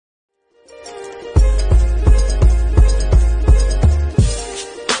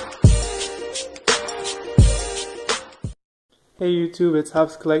Hey YouTube, it's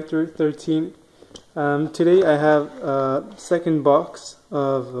Hops Collector 13. Today I have a second box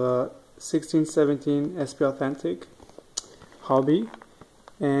of 1617 SP Authentic Hobby,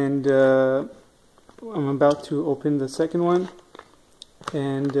 and I'm about to open the second one.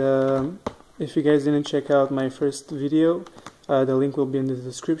 And if you guys didn't check out my first video, the link will be in the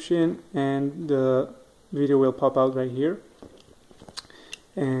description and the video will pop out right here.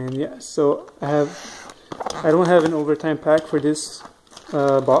 And yeah, so I don't have an overtime pack for this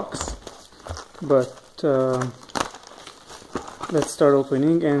box, but let's start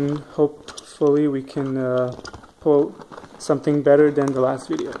opening and hopefully we can pull something better than the last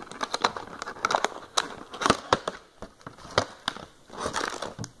video.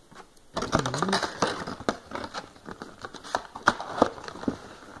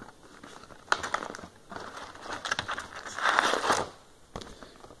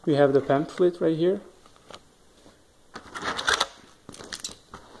 We have the pamphlet right here.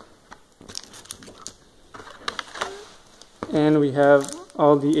 And we have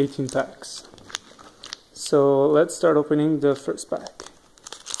all the 18 packs. So let's start opening the first pack.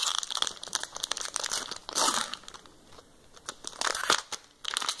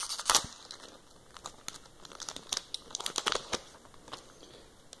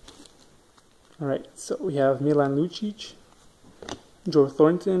 Alright, so we have Milan Lucic, Joe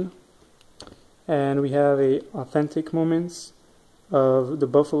Thornton, and we have a authentic moments of the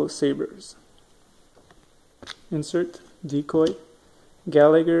Buffalo Sabres. Insert Decoy,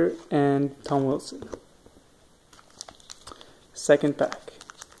 Gallagher, and Tom Wilson. Second pack.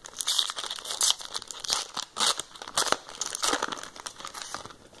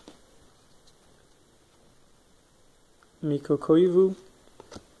 Mikko Koivu,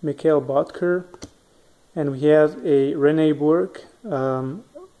 Mikhail Botker, and we have a Rene Bourque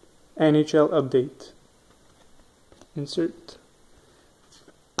NHL update. Insert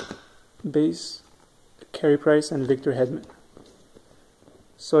base, Carey Price, and Victor Hedman.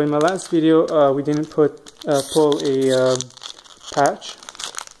 So in my last video we didn't pull a patch,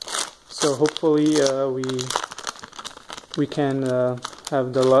 so hopefully we can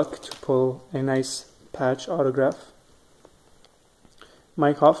have the luck to pull a nice patch autograph.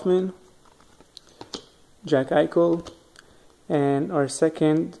 Mike Hoffman, Jack Eichel, and our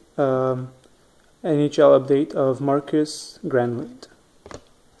second NHL update of Marcus Granlund.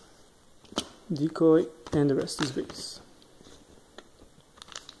 Decoy, and the rest is base.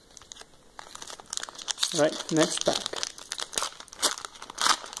 Right, next pack.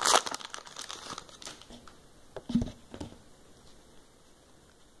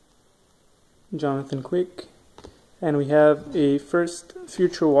 Jonathan Quick, and we have a first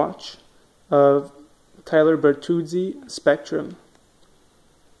Future Watch of Tyler Bertuzzi Spectrum.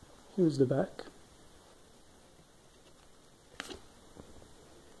 Here's the back.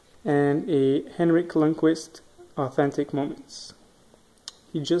 And a Henrik Lundqvist Authentic Moments.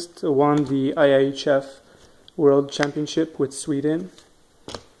 He just won the IIHF World Championship with Sweden.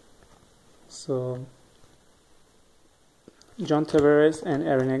 So, John Tavares and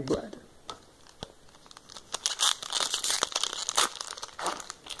Aaron Ekblad.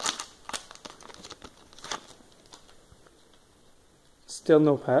 Still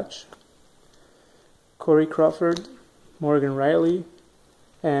no patch. Corey Crawford, Morgan Riley,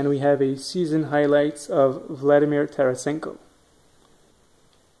 and we have a season highlights of Vladimir Tarasenko.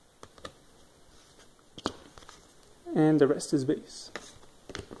 And the rest is base.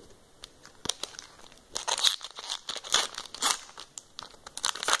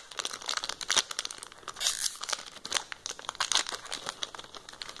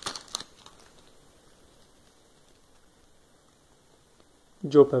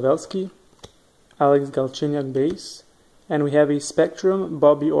 Joe Pavelski, Alex Galchenyuk base, and we have a Spectrum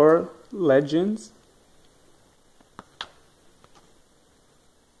Bobby Orr Legends.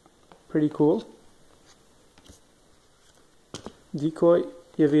 Pretty cool. Decoy,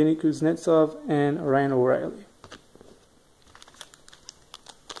 Yevgeny Kuznetsov, and Ryan O'Reilly.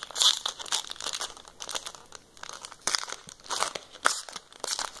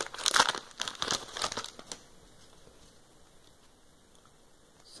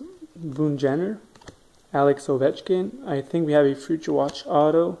 Boone Jenner, Alex Ovechkin. I think we have a Future Watch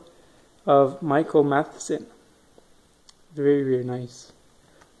auto of Michael Matheson. Very, very nice.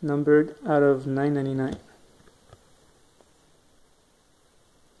 Numbered out of 999.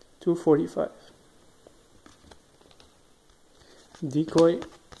 245. Decoy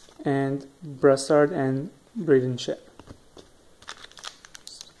and Brassard and Braden Shep.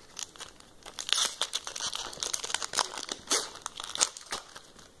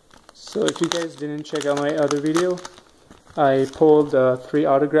 So if you guys didn't check out my other video, I pulled 3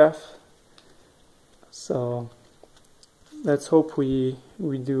 autographs. So let's hope we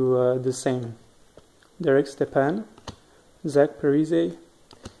do the same. Derek Stepan, Zach Parise,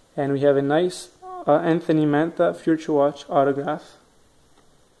 and we have a nice Anthony Mantha Future Watch autograph,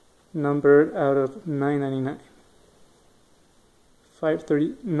 numbered out of 999.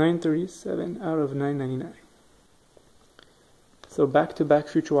 937 out of 999. So back-to-back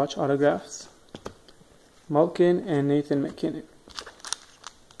Future Watch autographs, Malkin and Nathan McKinnon.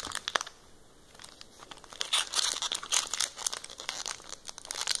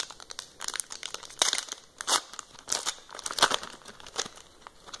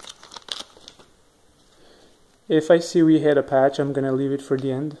 If I see we hit a patch, I'm going to leave it for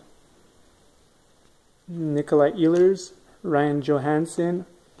the end. Nikolai Ehlers, Ryan Johansson,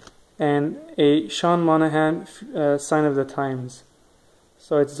 and a Sean Monahan Sign of the Times.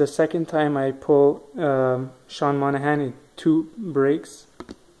 So it's the second time I pull Sean Monahan in 2 breaks.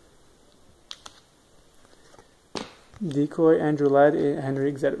 Decoy, Andrew Ladd, and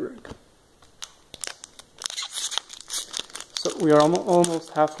Henrik Zetterberg. So we are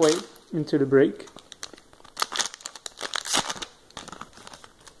almost halfway into the break.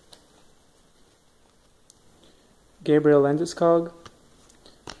 Gabriel Landeskog,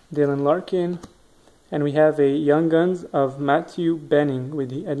 Dylan Larkin, and we have a Young Guns of Matthew Benning with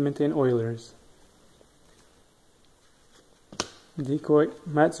the Edmonton Oilers. Decoy,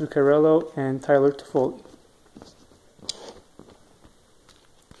 Matt Zuccarello, and Tyler Toffoli.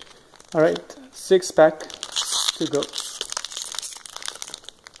 Alright, 6 pack to go.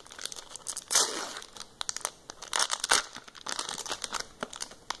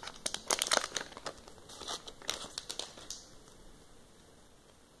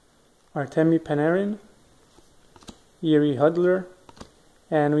 Artemi Panarin, Yuri Hudler,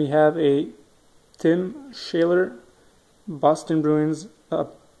 and we have a Tim Shaler, Boston Bruins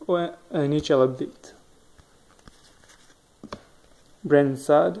NHL update. Brendan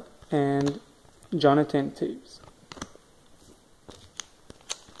Saad and Jonathan Taves.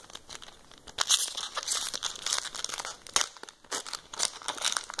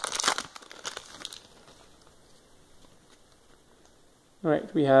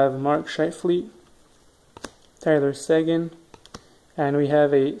 Alright, we have Mark Scheifele, Tyler Seguin, and we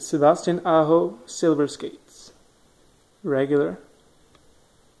have a Sebastian Aho Silver Skates, regular.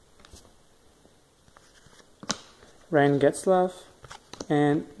 Ryan Getzlaf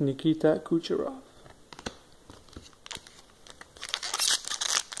and Nikita Kucherov.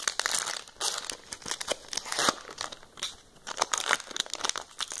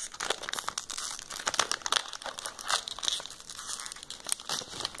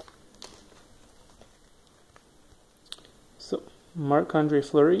 So, Marc-Andre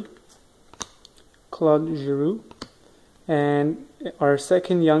Fleury, Claude Giroux, and our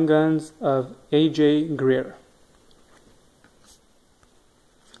second Young Guns of AJ Greer.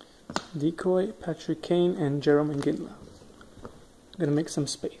 Decoy, Patrick Kane, and Jerome Ginla. I'm gonna make some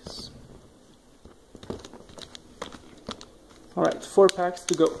space. Alright, 4 packs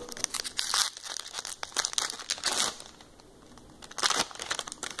to go.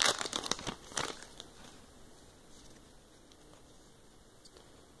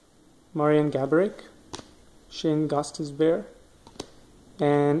 Marian Gaborik, Shane Gostisbehere,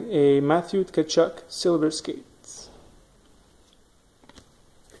 and a Matthew Tkachuk Silver Skates.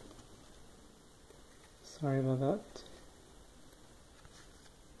 Sorry about that.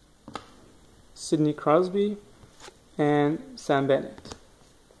 Sidney Crosby and Sam Bennett.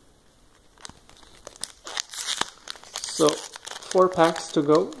 So, 4 packs to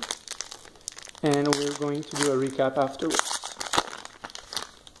go, and we're going to do a recap afterwards.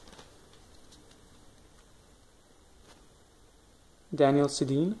 Daniel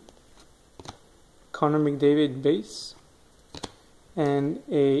Sedin, Connor McDavid base, and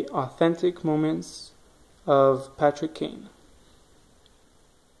a Authentic Moments of Patrick Kane.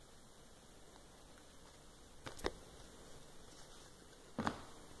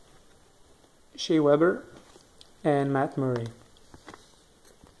 Shea Weber and Matt Murray.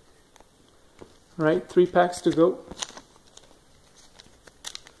 Alright, 3 packs to go.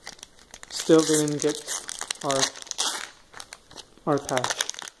 Still didn't get our patch.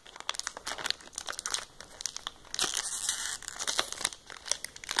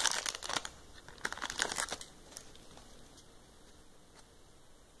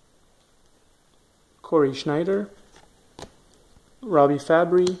 Corey Schneider, Robbie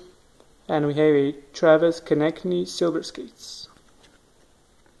Fabry, and we have a Travis Konechny Silver Skates.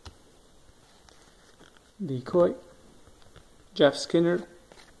 Decoy, Jeff Skinner,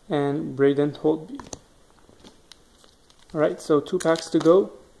 and Braden Holtby. Alright, so 2 packs to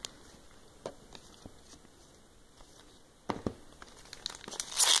go.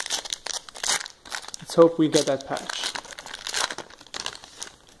 Let's hope we get that patch.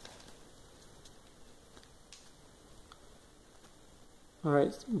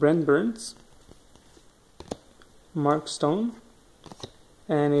 Alright, Brent Burns, Mark Stone,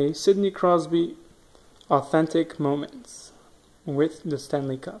 and a Sidney Crosby Authentic Moments with the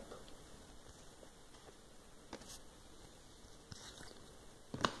Stanley Cup.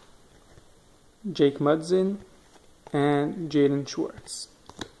 Jake Mudzin and Jaden Schwartz.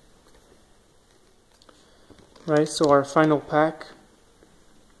 Right, so our final pack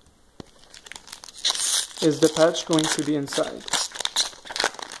is the patch going to the inside.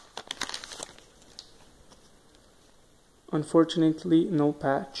 Unfortunately, no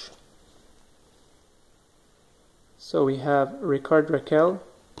patch. So we have Ricard Raquel,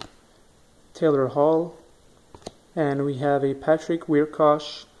 Taylor Hall, and we have a Patrick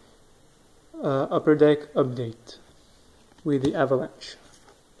Wierkosh Upper Deck update with the Avalanche.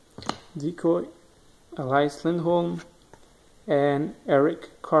 Decoy, Elias Lindholm, and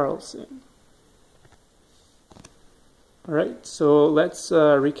Eric Carlson. Alright, so let's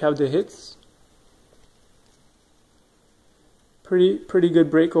recap the hits. Pretty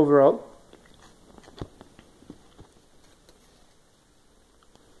good break overall.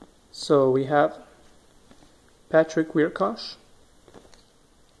 So we have Patrick Wierkosh,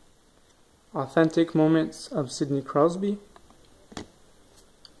 Authentic Moments of Sidney Crosby,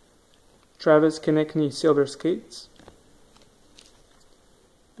 Travis Konechny Silver Skates,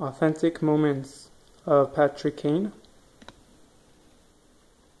 Authentic Moments of Patrick Kane,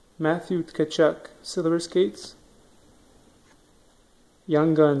 Matthew Tkachuk Silver Skates,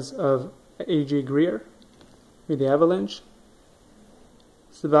 Young Guns of AJ Greer with the Avalanche,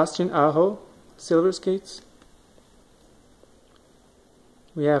 Sebastian Aho Silver Skates.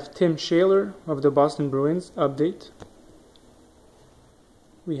 We have Tim Shaler of the Boston Bruins update.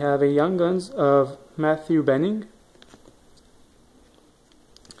 We have a Young Guns of Matthew Benning.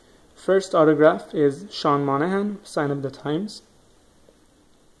 First autograph is Sean Monahan, Sign of the Times.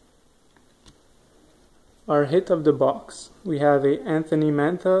 Our hit of the box, we have a Anthony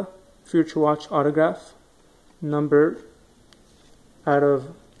Mantha Future Watch autograph, numbered out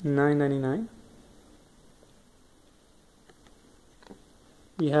of 9.99.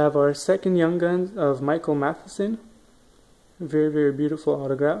 We have our second Young Guns of Michael Matheson, very beautiful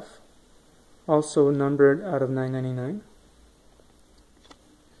autograph, also numbered out of 9.99.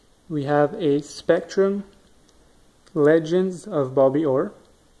 We have a Spectrum Legends of Bobby Orr.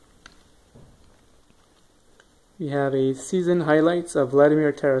 We have a Season Highlights of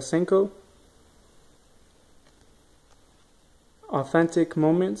Vladimir Tarasenko, Authentic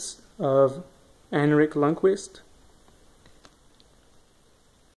Moments of Henrik Lundqvist.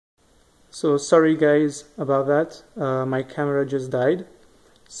 So sorry guys about that, my camera just died.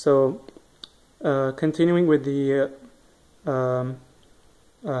 So continuing with the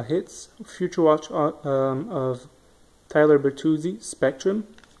hits, Future Watch of Tyler Bertuzzi Spectrum.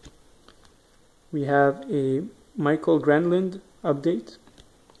 We have a Michael Granlund update.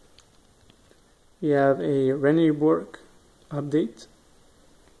 We have a René Bourque update.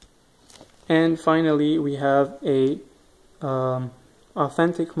 And finally we have a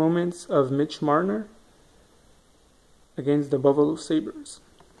Authentic Moments of Mitch Marner against the Buffalo Sabres.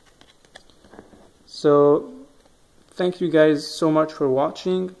 So thank you guys so much for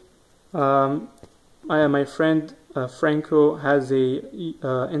watching. My friend Franco has a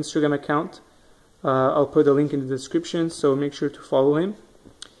Instagram account. I'll put a link in the description, so make sure to follow him.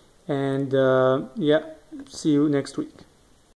 And yeah, see you next week.